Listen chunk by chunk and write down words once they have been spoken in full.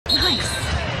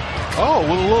Oh,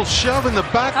 with a little shove in the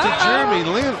back to Jeremy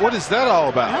Lin. What is that all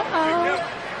about?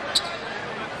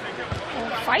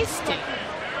 Feisty.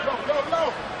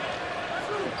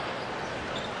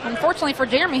 Unfortunately for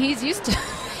Jeremy, he's used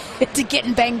to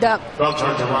getting banged up. Foul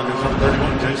charge on number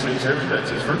 31, Jason Terry. That's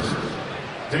his first.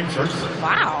 Team's first.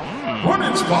 Wow.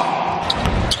 Hornets ball.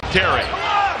 Terry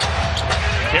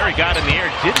got in the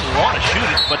air, didn't want to shoot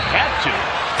it, but had to.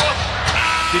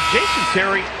 Did Jason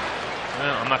Terry?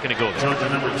 Well, I'm not going to go there. Charge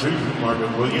on number 2,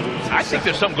 Marvin Williams. I think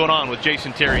there's something going on with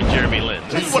Jason Terry and Jeremy Lin.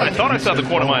 This is what I thought I saw in the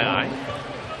corner of my eye.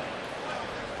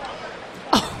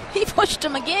 He pushed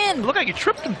him again. Looked like he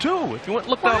tripped him too. If you went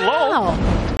look down low.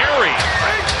 Terry.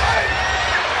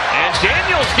 And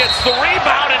Daniels gets the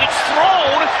rebound, and it's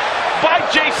thrown by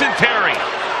Jason Terry.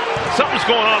 Something's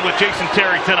going on with Jason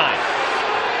Terry tonight.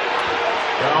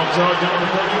 Foul charge number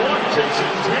 31, Jason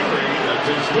Terry.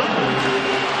 That's his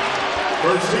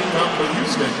first team out for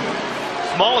Houston.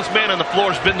 Smallest man on the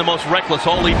floor has been the most reckless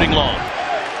all evening long.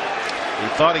 He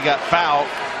thought he got fouled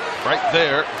right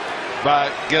there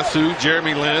by, guess who?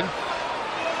 Jeremy Lin.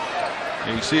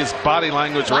 And you see his body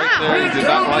language right there. He did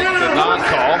not like the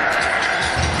non-call.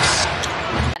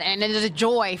 And it is a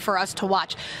joy for us to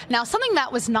watch. Now, something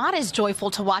that was not as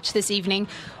joyful to watch this evening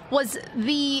was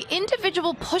the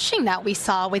individual pushing that we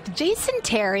saw with Jason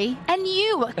Terry and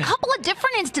you. A couple of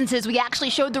different instances we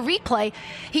actually showed the replay.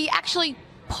 He actually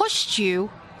pushed you.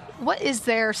 What is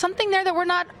there? Something there that we're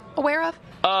not aware of?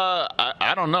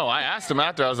 I don't know. I asked him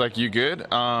after. I was like, "You good?"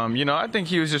 You know, I think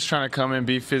he was just trying to come and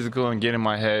be physical and get in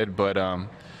my head. But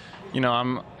you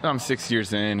know, I'm 6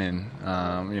 years in,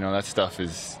 and you know, that stuff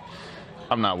is.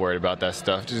 I'm not worried about that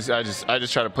stuff. I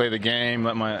just try to play the game,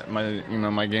 let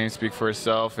my game speak for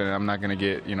itself, and I'm not gonna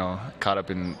get caught up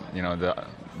in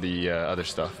the other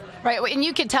stuff. Right, and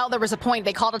you could tell there was a point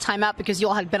they called a timeout because you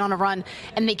all had been on a run,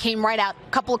 and they came right out. A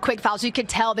couple of quick fouls. You could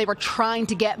tell they were trying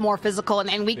to get more physical,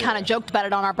 and we kind of joked about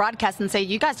it on our broadcast and say,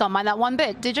 you guys don't mind that one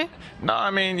bit, did you? No,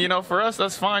 I mean, for us,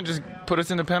 that's fine. Just put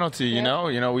us in the penalty, you know.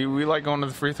 We like going to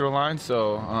the free throw line,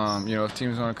 so if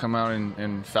teams want to come out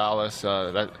and foul us,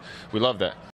 we love that.